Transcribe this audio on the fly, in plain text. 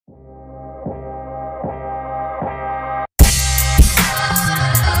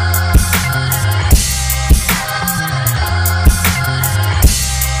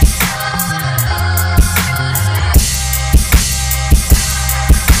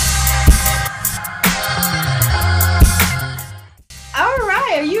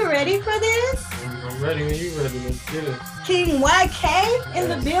ready when you ready. Let's get it. King YK in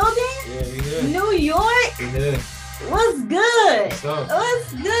the building? Yeah, we here. New York? We here. What's good?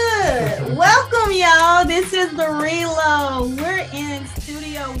 What's good? Welcome, y'all. This is The Reload. We're in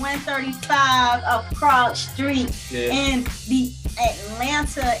Studio 135 of Krog Street in the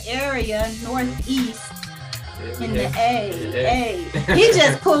Atlanta area, Northeast. In the A. He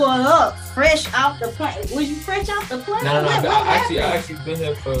just pulled up fresh off the plane. Was you fresh off the plane? No. I actually been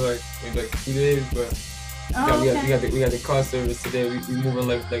here for like 2 days, but we got the car service today. We moving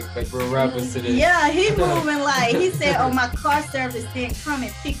like real rappers today. Yeah, he moving like he said. Oh, my car service didn't come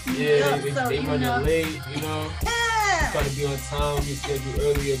and pick me up. So they running late, you know. Trying to be on time. We scheduled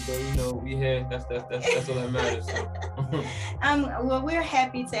earlier, but you know we here. That's all that matters. So. Well, we're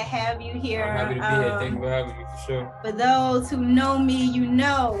happy to have you here. I'm happy to be here. Thank you for having me, for sure. For those who know me, you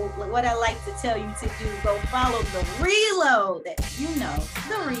know what I like to tell you to do. Go follow The Reload.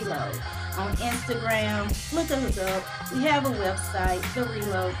 The Reload on Instagram. Look us up. We have a website,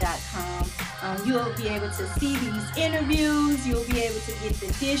 thereload.com. You'll be able to see these interviews. You'll be able to get the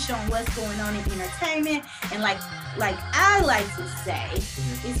dish on what's going on in entertainment. And like I like to say,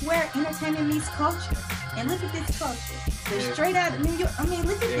 it's where entertainment meets culture. And look at this culture. They're straight out of New York. I mean,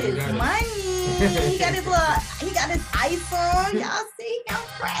 look at this money. He got his ice on. Y'all see, I'm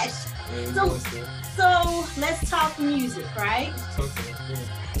fresh. So let's talk music, right?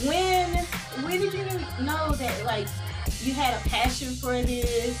 When did you know that like you had a passion for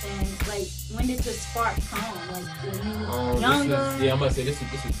this, and like when did the spark come? Like when you were younger? I'm about to say this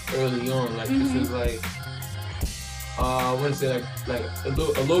was early on. Like this was like I want to say like a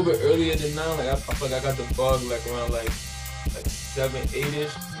little bit earlier than now. Like I feel like I got the bug like around like 7,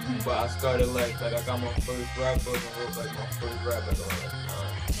 8ish. But I started like I got my first rap book and wrote like my first rap like around like 9.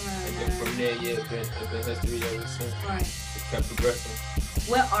 And then from there, it's been history ever since. Right. It kept progressing.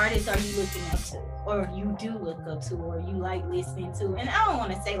 What artists are you looking up to, or you do look up to, or you like listening to? And I don't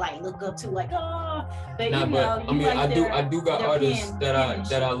want to say like look up to, like but I mean, I do got artists that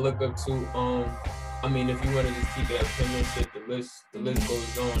I look up to. I mean, if you want to just keep it at penmanship, the list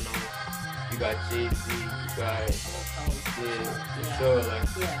goes on. You got Jay-Z, you got for sure, like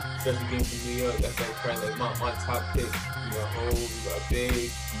especially being from New York, that's like probably like my top pick. You got Hov, you got Big,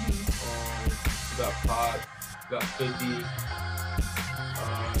 you got Pop, you got 50,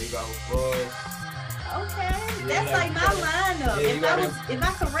 you got Ross. Okay, that's like my lineup. If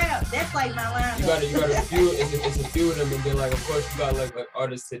I could rap, that's like my lineup. You got a few. It's a few of them, and then like of course you got like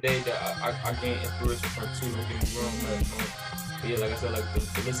artists today that I gain inspiration from too. Don't get me wrong, but yeah, like I said, like the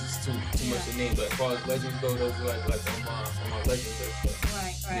list is too much to name. But as far as legends go, those are like on my legends list. So.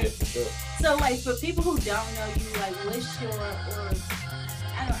 Right. Yeah, for sure. So like for people who don't know you, like what's your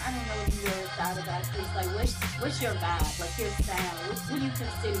I don't know if you ever thought about this. Like, what's your vibe? Like your sound? What do you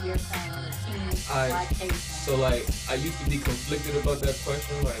consider your sound? So like, I used to be conflicted about that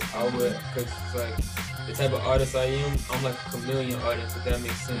question. Like, I would, cause like the type of artist I am, I'm like a chameleon artist. If that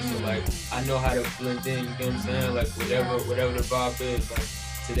makes sense. So like, I know how to blend in. You get what I'm saying? Like whatever the vibe is. Like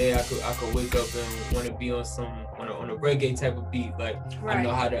today, I could wake up and want to be on on a reggae type of beat. Like I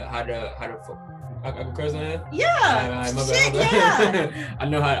know how to. I can curse on it? Yeah. My bad. I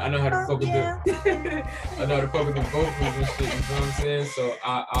know how to fuck with I know how to fuck with the vocals and shit, you know what I'm saying? So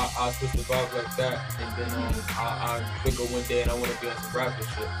I'll switch the vibe like that, and then I wake up one day and I want to be on some rapper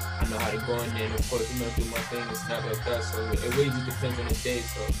shit. I know how to go in there and of course, do my thing and snap like that. So it really just depends on the day.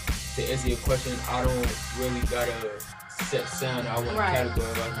 So to answer your question, I don't really got a set sound I want to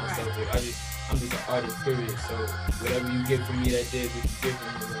categorize myself with. I'm just an artist, period. So whatever you get from me that day is what you get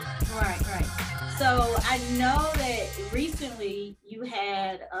from me. Right. So I know that recently you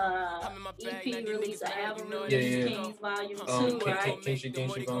had EP release, an album release, Kings Volume 2, right? Kings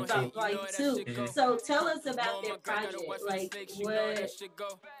Volume 2. So tell us about that project. Like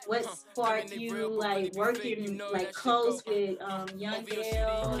what sparked you like working like close with Young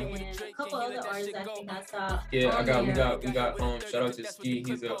Dale and a couple other artists I think I saw. Yeah, we got shout out to Ski.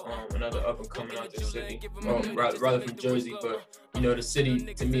 He's another up and coming out the city. Rather from Jersey, but you know the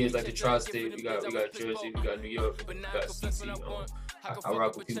city to me is like the tri-state. We got Jersey, we got New York, we got CC. I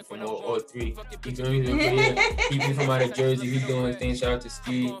rock with people from all three. He's from out of Jersey. He's doing his thing. Shout out to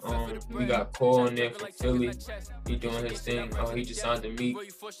Ski. We got Cole on there from Philly. He doing his thing. He just signed to me.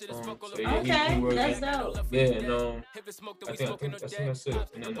 So yeah, he working. That's dope. Yeah, and I think that's it.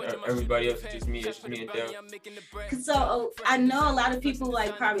 And then everybody else is just me. It's just me and Dale. So I know a lot of people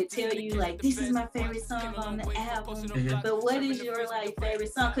like probably tell you like this is my favorite song on the album. But what is your like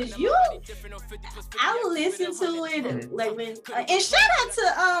favorite song? Cause I will listen to it like when shout out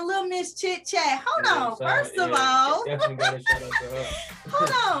to Little Miss Chit Chat. Hold on. First of all, definitely got a shout out to her.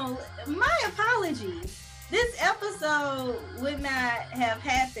 Hold on. My apologies. This episode would not have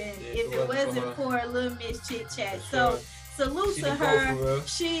happened if it wasn't for Little Miss Chit Chat. So salute to her.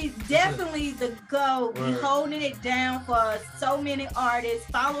 She definitely the go. Be holding it down for so many artists.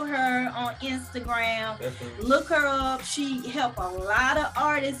 Follow her on Instagram. Definitely. Look her up. She helped a lot of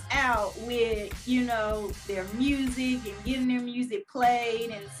artists out with, you know, their music and getting their music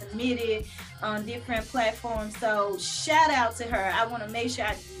played and submitted on different platforms. So shout out to her. I want to make sure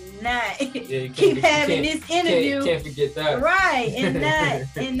I do not keep having this interview. Can't forget that. Right.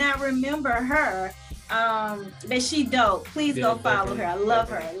 And not remember her. But she dope. Please go follow her. I love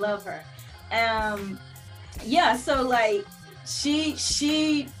her. I love her. Yeah, so like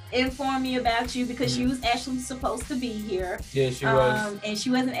she informed me about you because she was actually supposed to be here. Yeah, she was. And she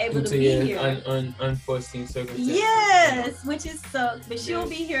wasn't able to be here. Unforeseen circumstances. Yes, which is so. But she'll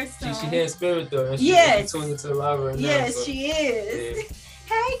be here soon. She here in spirit though. And yes. She's tuned into the live right now. Yes, so. she is. Yeah.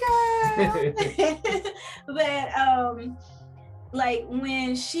 Hey, girl. But like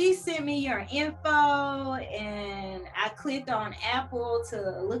when she sent me your info and I clicked on Apple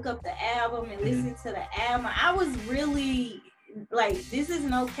to look up the album and listen to the album, I was really like, this is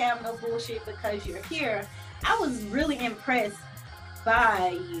no cap, no bullshit because you're here. I was really impressed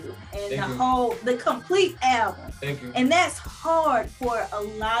by you and the complete album. Thank you. And that's hard for a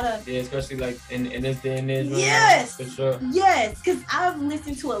lot of especially like in this day and age. Yes, for sure. Yes, because I've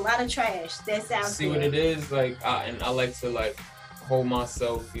listened to a lot of trash that's out there. See what it is like, and I like to like hold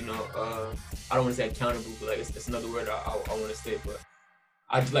myself, you know, I don't want to say accountable, but like it's another word I want to say, but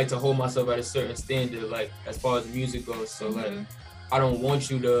I like to hold myself at a certain standard, like as far as music goes. So like I don't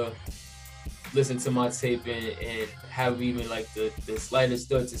want you to listen to my tape and have even like the slightest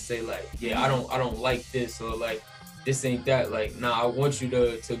thought to say like, yeah, I don't like this, or like this ain't that. Like, nah, I want you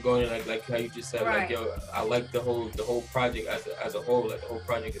to go in like how you just said, like, yo, I like the whole project as a whole. Like the whole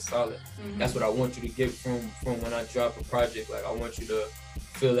project is solid. That's what I want you to get from when I drop a project. Like I want you to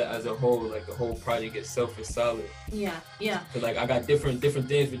feel it as a whole. Like the whole project itself is solid. Yeah. Cause like I got different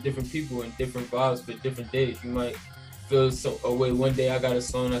things with different people and different vibes for different days. You might feel a way one day, I got a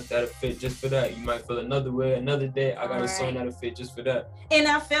song that'll fit just for that. You might feel another way another day, I got a song that'll fit just for that. And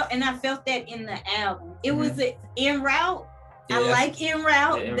I felt that in the album. It was En Route. Yeah, I like En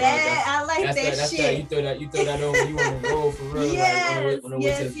Route. I like that shit. You throw that on when you want to roll for real. Yes, like, on the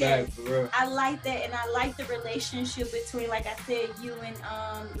way to the bag for real. I like that, and I like the relationship between, like I said, you and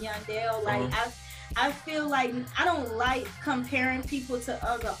Yandel. Like I feel like I don't like comparing people to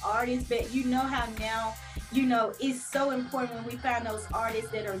other artists, but you know how now, you know, it's so important when we find those artists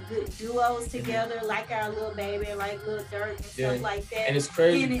that are good duos together, like our Lil Baby, like Lil Durk and stuff like that. And it's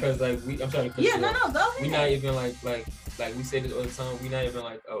crazy because like I'm sorry to cut you off. No, go ahead. We not even like we say this all the time. We not even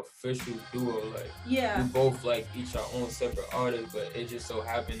like an official duo. Like we both like each our own separate artists, but it just so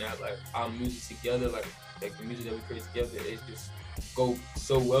happened that like our music together, like the music that we create together, it just go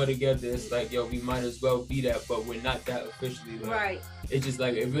so well together. It's like, yo, we might as well be that, but we're not that officially. Like, it's just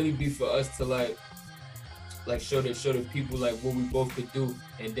like it really be for us to like show the people like what we both could do,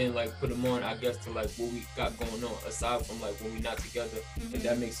 and then like put them on, I guess, to like what we got going on aside from like when we not together. If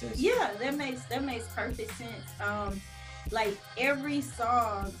that makes sense. Yeah, that makes perfect sense. Like every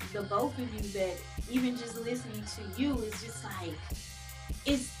song, the both of you, that even just listening to you, it's just like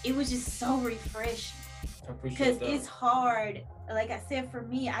it was just so refreshing. Because it's hard. Like I said, for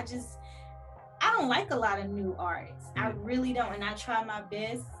me, I don't like a lot of new artists. I really don't, and I try my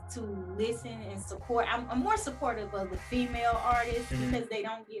best to listen and support. I'm more supportive of the female artists because they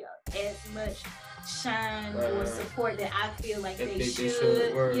don't get as much shine or support that I feel like they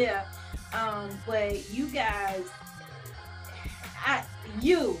should. Yeah. But you guys,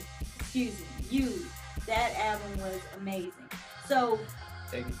 that album was amazing. So,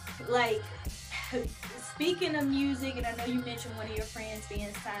 like, speaking of music, and I know you mentioned one of your friends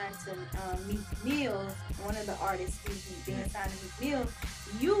being signed to Meek Mill, one of the artists being signed to Meek Mill.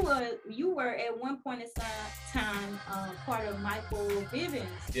 You were at one point in time part of Michael Bivins.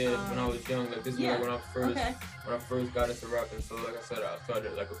 Yeah, when I was young, like this was like when I first got into rapping. So like I said, I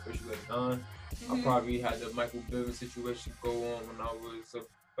started like officially at 9. I probably had the Michael Bivins situation go on when I was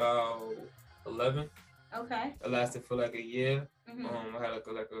about 11. Okay. It lasted for like a year. I had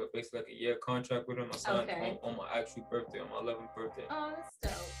basically like a year contract with him. I signed on my actual birthday, on my 11th birthday. Oh,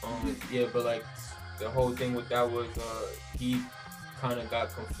 that's dope. Yeah, but like the whole thing with that was he kind of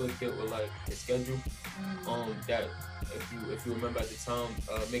got conflicted with like his schedule. That if you remember at the time,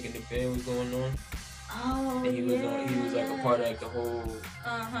 Making the Band was going on. Oh, and he was like a part of like the whole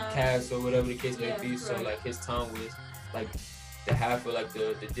cast or whatever the case may be. So like his time was like the half of like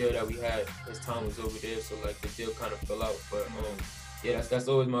the deal that we had, his time was over there, so like the deal kind of fell out. But yeah, that's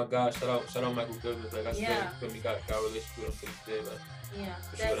always my guy. Shout out Michael Givens. Like I still got a relationship with him to this day. Like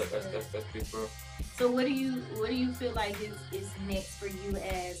for sure, that's big, bro. So what do you feel like is next for you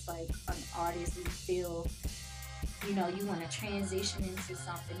as like an artist? Do you feel, you know, you want to transition into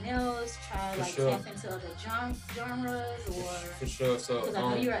something else, try like tap into other genres, or for sure? So because I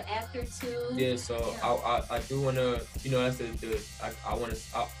know you're an actor too. Yeah, so I do want to, you know, that's I want to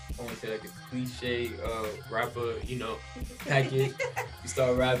say like a cliche rapper, you know, package. You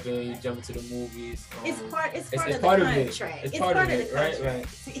start rapping, you jump into the movies. It's part of the contract. It's part of it, right?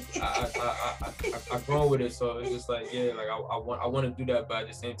 I've grown with it, so it's just like I want to do that, but at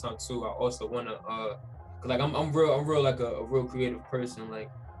the same time too, I also want to cause like I'm real like a real creative person, like,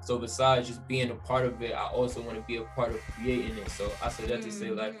 so besides just being a part of it, I also want to be a part of creating it. So I said that to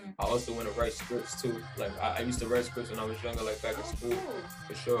say like I also want to write scripts too. Like I used to write scripts when I was younger, like back in school. Cool.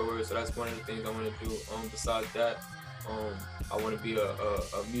 For sure. So that's one of the things I want to do. Besides that, I want to be a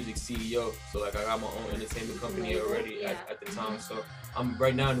music CEO. So like I got my own entertainment company already at the time. So I'm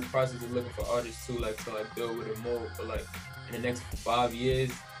right now in the process of looking for artists too, like to like build with it more. But like in the next 5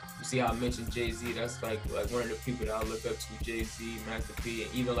 years, you see how I mentioned Jay-Z. That's like one of the people that I look up to. Jay-Z, Master P,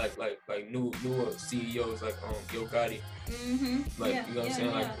 and even like newer CEOs like Yo Gotti. Like you know what I'm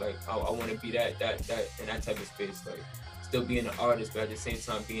saying? Like I want to be that in that type of space. Like still being an artist, but at the same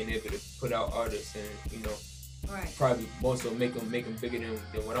time being able to put out artists and, you know, probably also make them bigger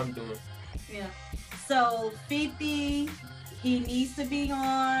than what I'm doing. Yeah. So 50, he needs to be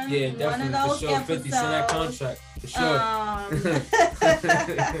on one of those for sure. episodes. 50 Cent that contract. For sure.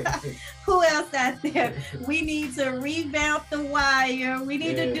 Who else out there? We need to revamp The Wire. We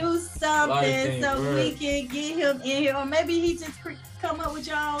need to do something so we can get him in here, or maybe he just come up with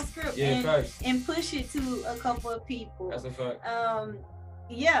your own script and push it to a couple of people. That's a fact.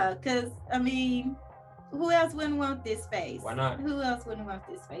 Yeah, because I mean, who else wouldn't want this space? Why not? Who else wouldn't want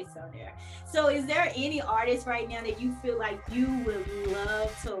this space on there? So is there any artist right now that you feel like you would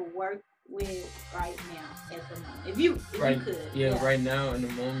love to work with right now at the moment? If you could. Yeah, right now in the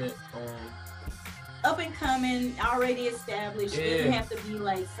moment. Up and coming, already established. It doesn't have to be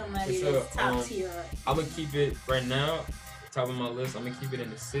like somebody that's top tier. I'm gonna keep it right now, top of my list. I'm gonna keep it in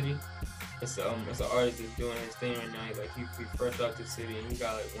the city. It's an artist that's doing his thing right now. Like he fresh out the city, and he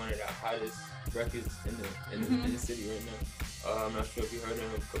got like one of the hottest records in the city right now. I'm not sure if you heard of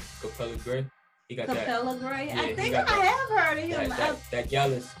him, Capella Gray. He got Capella Gray. Yeah, I think I have heard of him. That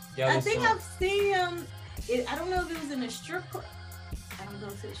Gallus. I think song. I've seen him. I don't know if it was in a strip club. I don't go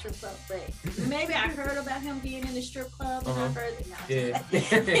to the strip club, but maybe I heard about him being in the strip club, and I heard that.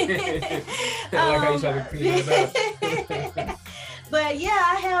 I like how you try to clean it up. But yeah,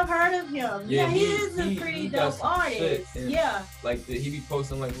 I have heard of him. Yeah, he is a pretty dope artist. Yeah. Like he be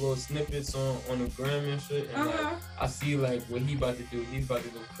posting like little snippets on the gram and shit. And like I see like what he about to do. He's about to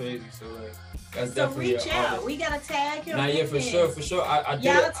go crazy. So like that's definitely reach out. Artist. We gotta tag him. Nah, yeah, for sure. I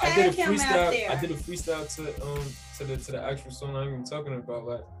did a freestyle. I did a freestyle to the actual song I'm even talking about.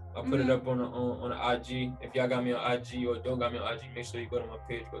 Like I put it up on the IG. If y'all got me on IG or don't got me on IG, make sure you go to my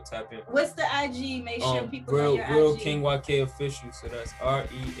page, go tap in. What's the IG? Make sure people know your Real IG. King YK official. So that's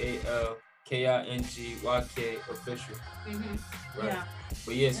RealKingYK official. Right. Yeah.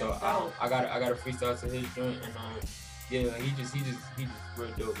 But yeah, so I got a freestyle to his joint, and yeah, he just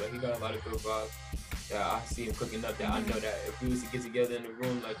real dope. Like he got a lot of good vibes. Yeah, I see him cooking up. That I know that if we was to get together in the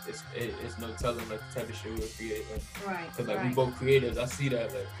room, like it's no telling like the type of shit we'll create. Like, right. Cause like we both creatives. I see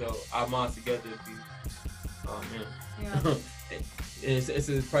that. Like so, our minds together be. Oh man. Yeah.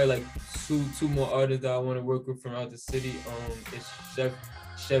 it's probably like two more artists that I want to work with from out the city. It's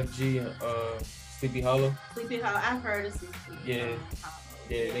Chef G and Sleepy Hollow. Sleepy Hollow. I've heard of Sleepy. Yeah.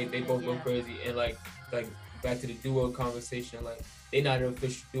 They both go crazy, and like back to the duo conversation, like they not an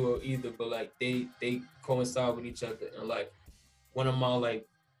official duo either, but like they coincide with each other, and like one of my like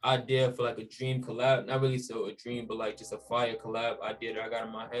idea for like a dream collab, not really so a dream, but like just a fire collab idea that I got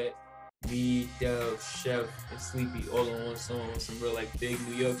in my head. Me, Dev, Chef, and Sleepy all in one song with some real like big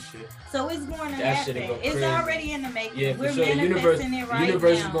New York shit. So it's going to happen. It's already in the making. Yeah, We're sure. manifesting it right now. The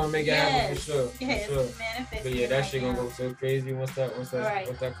universe is gonna make it happen for sure. Yes, for sure. manifesting. But yeah, that shit gonna go so crazy once that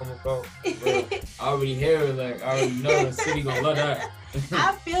come about. Bro, I already hear it. Like I already know the city gonna love that.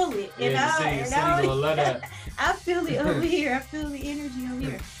 I feel it. The city gonna love that. I feel it over here. I feel the energy over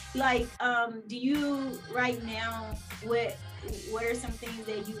here. Like, do you right now what are some things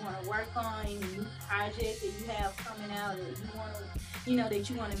that you want to work on, any new projects that you have coming out that you want to, that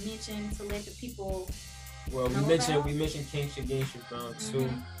you want to mention to let the people Well, we mentioned King Shaganisha Brown too.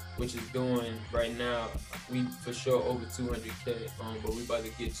 which is doing right now, we for sure over 200K. But we about to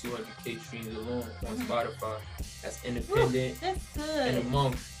get 200K streams alone on Spotify. That's independent. Woo, that's good. In a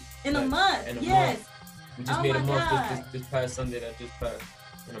month. In a month. In a Yes. month. We just made a month this past Sunday that just passed.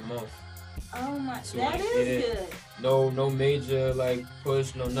 In a month. Oh my, So that is good. No major like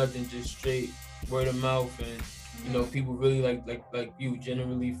push, no nothing, just straight word of mouth, and you know, people really like you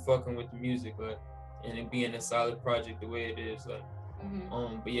generally fucking with the music, like, and it being a solid project the way it is, like.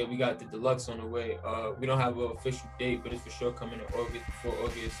 But yeah, we got the deluxe on the way. We don't have an official date, but it's for sure coming in August. Before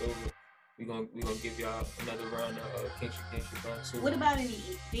August is over, we gonna give y'all another round of Kingship Brown too. What about any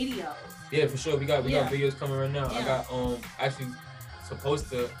videos? Yeah, for sure. We got videos coming right now. Yeah. I got actually supposed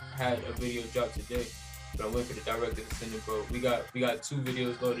to had a video drop today, but I'm waiting for the director to send it. But we got 2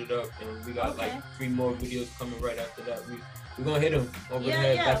 videos loaded up, and we got like 3 more videos coming right after that. We're gonna hit them over the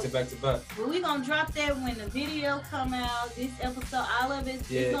head, back to back. Well, we're gonna drop that when the video come out. This episode, all of it's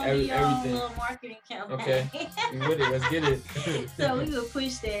gonna be your everything. own little marketing campaign. Okay, we with it. Let's get it. So we will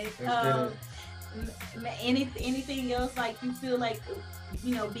push that. Anything else, like you feel like,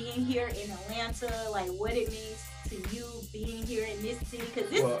 you know, being here in Atlanta, like what it means to you being here in this city? Because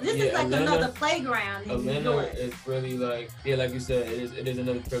this is like Atlanta, another playground in New Atlanta York. is really like, like you said, it is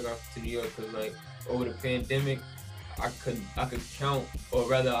another playground to New York, because like over the pandemic, I could count, or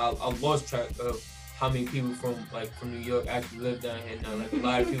rather I lost track of how many people from New York actually live down here now. Like a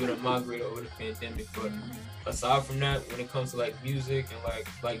lot of people that migrated over the pandemic. But aside from that, when it comes to like music and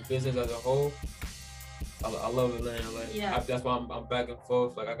like business as a whole, I love Atlanta. Like that's why I'm back and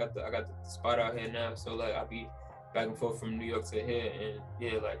forth. Like I got the spot out here now, so like I be back and forth from New York to here,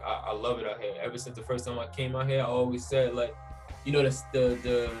 and like I love it out here. Ever since the first time I came out here, I always said, like, you know,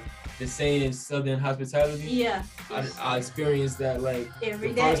 the saying in Southern hospitality. Yeah. I experienced that like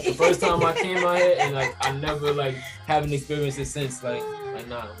every day. The first time I came out here, and like I never like haven't experienced it since. Like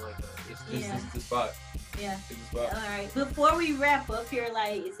nah, I'm like it's the spot. Yeah. All right. Before we wrap up here,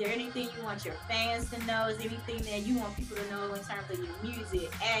 like, is there anything you want your fans to know? Is there anything that you want people to know in terms of your music,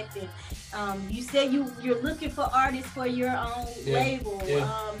 acting? You said you're looking for artists for your own label.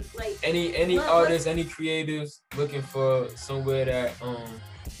 Yeah. Like any artists, any creatives looking for somewhere that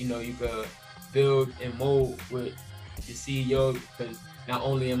you know, you could build and mold with the CEO, because not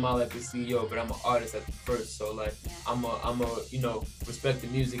only am I like the CEO, but I'm an artist at the first. So like I'm a you know, respect the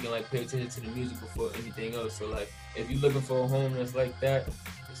music and like pay attention to the music before anything else. So like if you're looking for a home that's like that,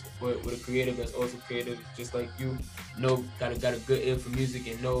 with a creative that's also creative, just like you, know, got a good ear for music,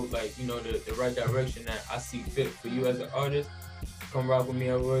 and know, like, you know, the right direction that I see fit for you as an artist, come rock with me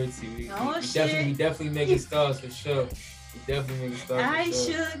at Royalty. We definitely making stars for sure. We definitely making stars. I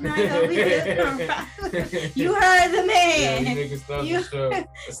should not over here. You heard the man. Yeah, we making stars for sure.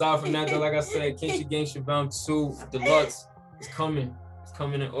 Aside from that, though, like I said, Kingship Brown 2 Deluxe is coming. It's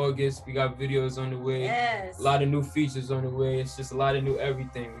coming in August. We got videos on the way. Yes. A lot of new features on the way. It's just a lot of new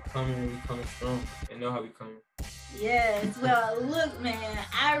everything. We coming strong. And know how we coming. Yes. Well, look, man,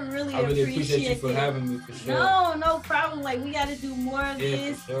 I really appreciate you for having me, for sure. No problem. Like, we got to do more of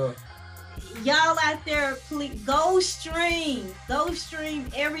this. For sure. Y'all out there, please go stream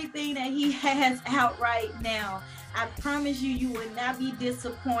everything that he has out right now. I promise you will not be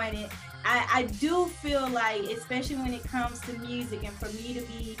disappointed. I do feel like, especially when it comes to music, and for me to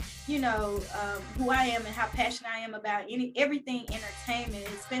be, you know, who I am and how passionate I am about everything entertainment,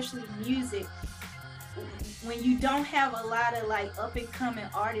 especially music, when you don't have a lot of like up and coming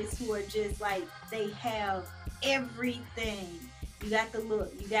artists who are just like, they have everything. You got the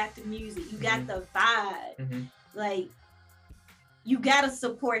look, you got the music, you got the vibe. Like, you gotta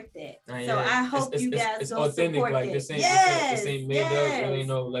support that. So I hope you guys it's go authentic, support like that. this ain't made up. There ain't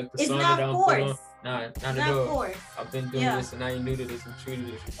no like persona it's not that I'm forced. put on. Nah, not at all. Forced. I've been doing this, and I ain't new to this. I'm true to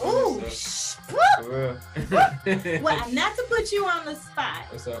this. Ooh, for real. Well, not to put you on the spot.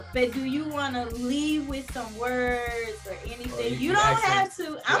 What's up? But do you want to leave with some words or anything? You don't have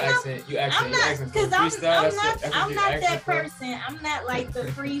to. I'm not that person. I'm not like the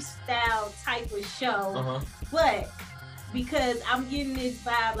freestyle type of show. But because I'm getting this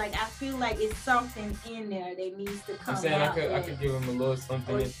vibe, like I feel like it's something in there that needs to come out. I could give him a little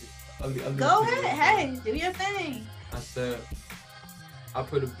something. Go ahead, hey, do your thing. I said, I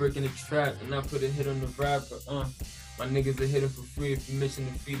put a brick in the trap and I put a hit on the rapper. My niggas are hitting for free. If you mission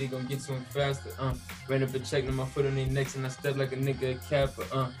the fee, they gon' get to him faster. Ran up a check, now my foot on their necks, and I step like a nigga a capper.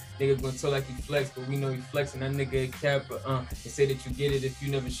 Nigga gon' tell like he flex, but we know he flexing. That nigga a capper. They say that you get it if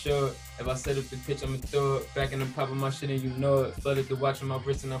you never show it. If I set up the pitch, I'ma throw it. Back and I'm popping my shit and you know it. Flooded the watch on my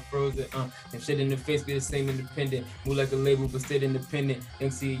wrist and I froze it. Them shit in the face be the same independent. Move like a label but stayed independent. Young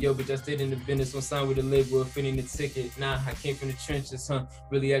CEO, but I stayed in the business. Won't sign with a label, fitting the ticket. Nah, I came from the trenches,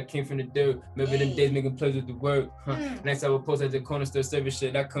 Really, I came from the dirt. Remember them days making plays with the work, Next I would post at the corner store service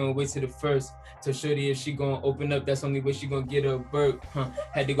shit. I couldn't wait till the first. Tell Shorty if she gon' open up, that's the only way she gon' get her a burp,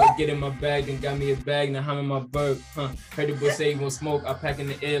 Had to go get in my bag and got me a bag, now I'm in my burp, Heard the boy say he gon' smoke, I pack in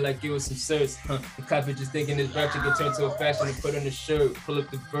the air like it was some certs, The cop just thinking this ratchet can turn to a fashion and put on the shirt. Pull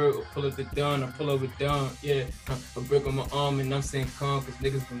up the vert or pull up the dawn or pull over dawn, yeah. A brick on my arm and I'm saying calm cause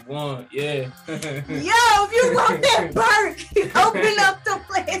niggas been warned, yeah. Yo, if you want that burk, open up the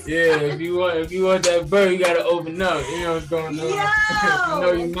place. Yeah, if you want that bird, you gotta open up. You know what's going on. Yo. You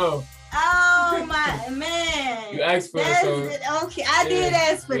know, you know. Oh my man. You asked for it, so. Okay, I did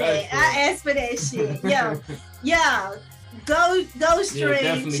ask for that. I asked for that shit. Yo, go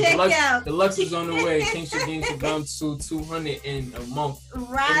stream. Check out. Deluxe is on the way. Kingship Games around to 200 in a month.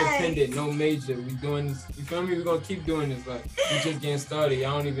 Right. Independent, no major. We doing this. You feel me? We're gonna keep doing this. Like we just getting started. I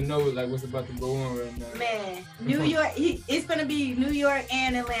don't even know like what's about to go on right now. Man, New York. It's gonna be New York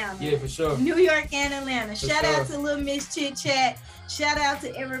and Atlanta. Yeah, for sure. New York and Atlanta. Shout out to Little Miss Chit Chat. Shout out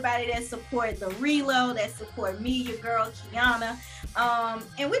to everybody that support the Reload, that support me, your girl Kiana.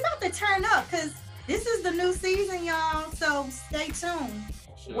 And we about to turn up because this is the new season, y'all. So stay tuned.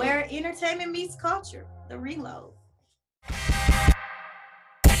 Sure. Where entertainment meets culture, the Reload.